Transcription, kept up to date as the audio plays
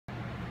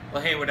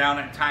Well, hey, we're down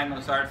at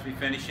Timeless Arts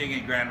Refinishing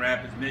in Grand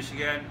Rapids,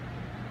 Michigan.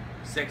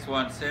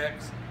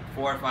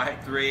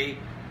 616-453-8309.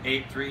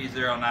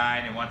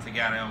 And once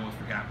again, I almost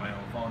forgot my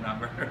own phone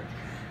number.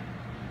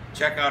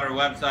 Check out our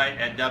website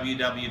at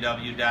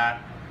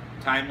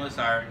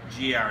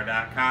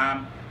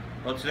www.timelessartgr.com.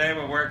 Well, today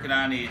we're working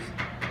on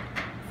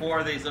four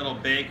of these little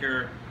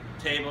baker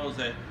tables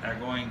that are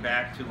going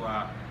back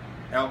to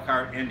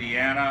Elkhart,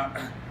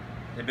 Indiana.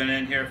 They've been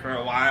in here for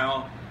a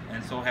while,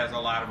 and so has a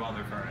lot of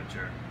other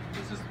furniture.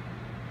 This is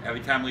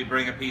every time we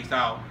bring a piece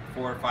out,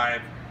 4 or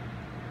 5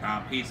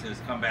 pieces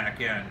come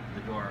back in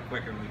the door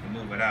quicker. We can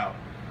move it out.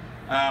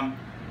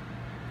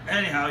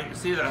 Anyhow, you can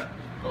see the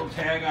little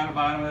tag on the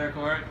bottom of there,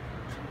 Court.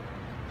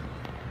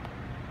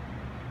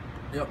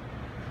 Yep.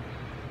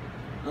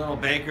 Little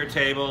baker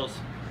tables.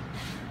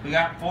 We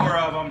got 4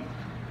 of them.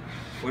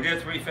 We're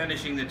just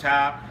refinishing the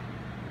top,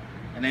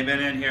 and they've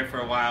been in here for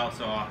a while,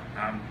 so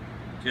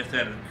just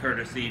out of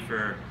courtesy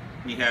for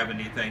me having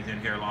these things in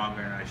here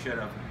longer than I should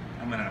have.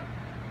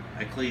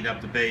 I cleaned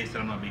up the base, and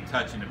I'm gonna be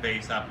touching the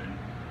base up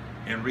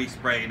and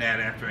respraying that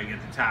after I get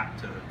the top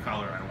to the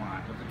color I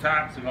want. But the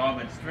tops have all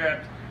been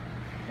stripped,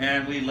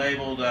 and we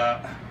labeled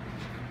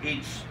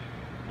each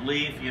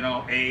leaf, you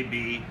know, A,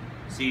 B,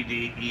 C,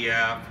 D, E,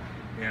 F,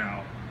 you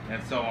know,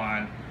 and so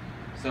on,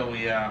 so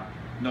we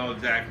know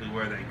exactly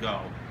where they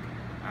go.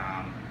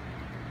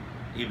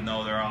 Even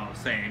though they're all the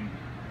same,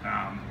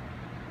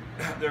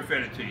 they're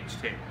fitted to each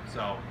table.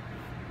 So,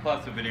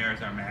 plus the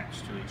veneers are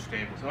matched to each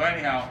table. So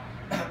anyhow,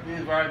 these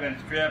have already been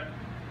stripped.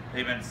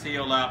 They've been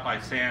sealed up. I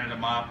sanded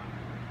them up.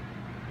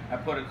 I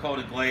put a coat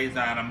of glaze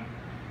on them,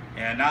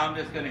 and now I'm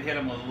just going to hit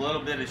them with a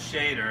little bit of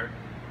shader,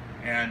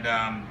 and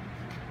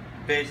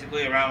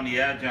basically around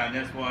the edge on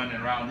this one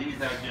and around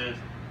these edges,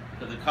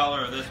 because the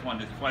color of this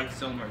one is quite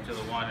similar to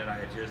the one that I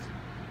had just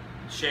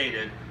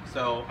shaded.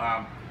 So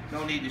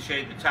no need to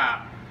shade the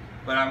top,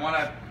 but I want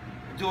to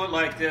do it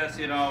like this,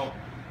 you know,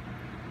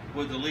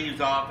 with the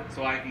leaves off it,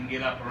 so I can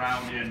get up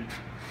around in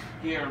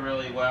here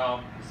really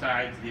well, the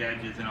sides, the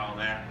edges, and all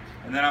that.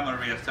 And then I'm going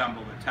to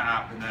reassemble the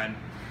top, and then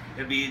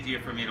it'll be easier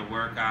for me to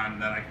work on,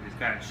 and then I can just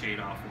kind of shade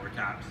all 4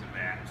 tops to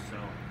match. So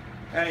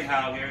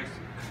anyhow, here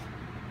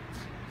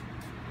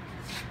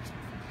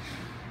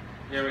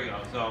we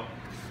go. So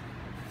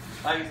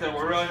like I said,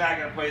 we're really not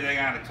going to put anything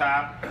on the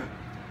top. The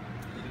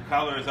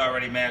color is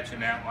already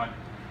matching that one.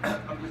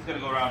 I'm just going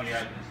to go around the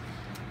edges.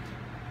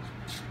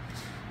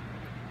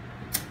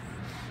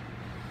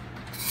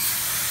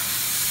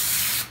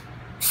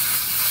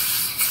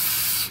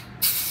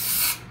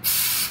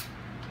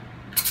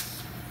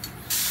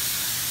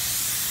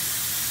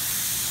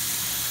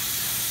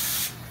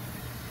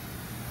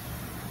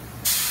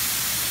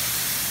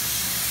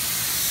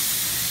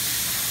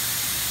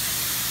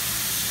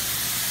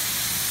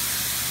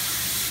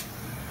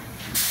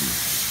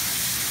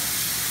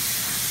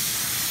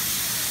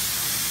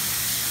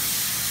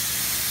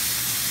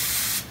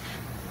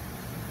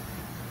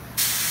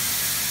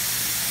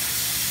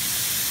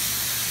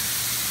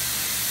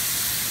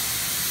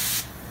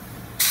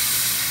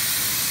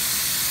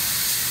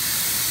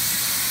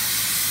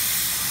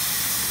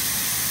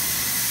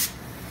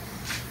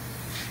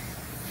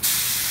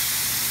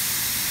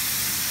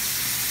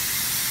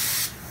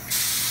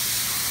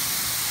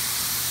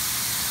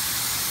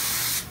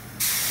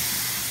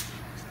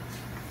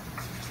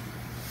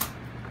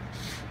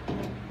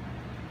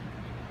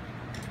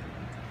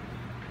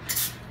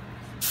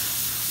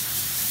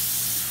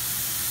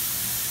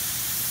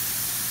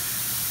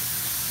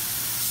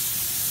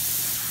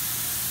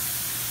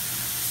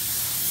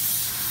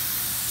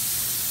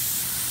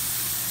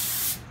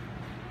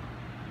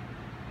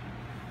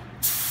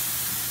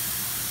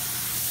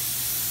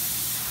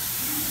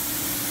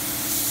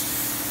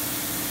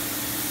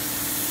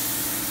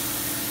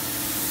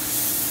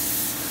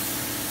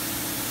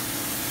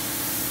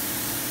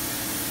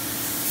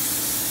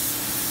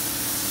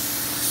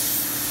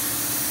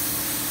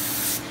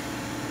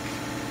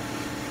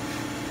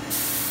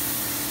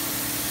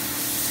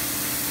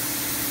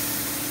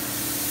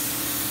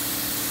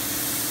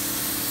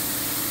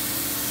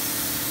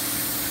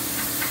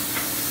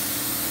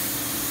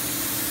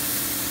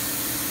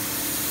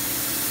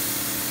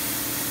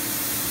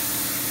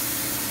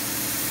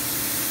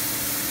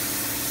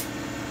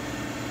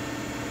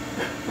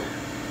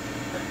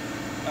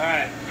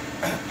 Alright,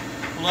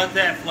 we'll let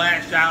that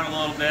flash down a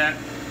little bit,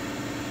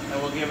 and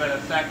we'll give it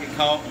a second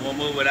coat, and we'll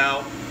move it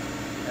out.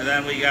 And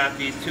then we got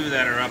these 2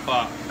 that are up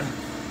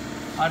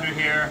under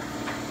here.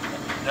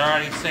 They're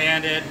already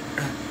sanded.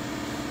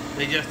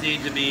 They just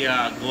need to be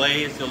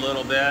glazed a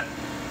little bit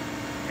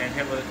and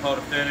hit with a coat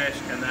of finish,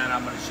 and then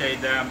I'm going to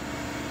shade them.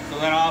 So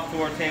then all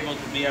 4 tables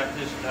will be at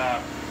this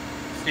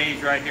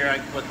stage right here. I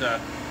can put the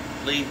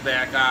leaves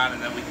back on,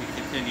 and then we can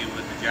continue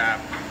with the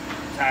job.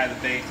 Tie the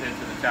base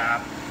into the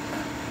top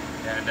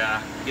and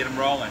get them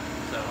rolling.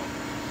 So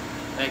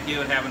thank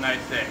you and have a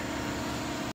nice day.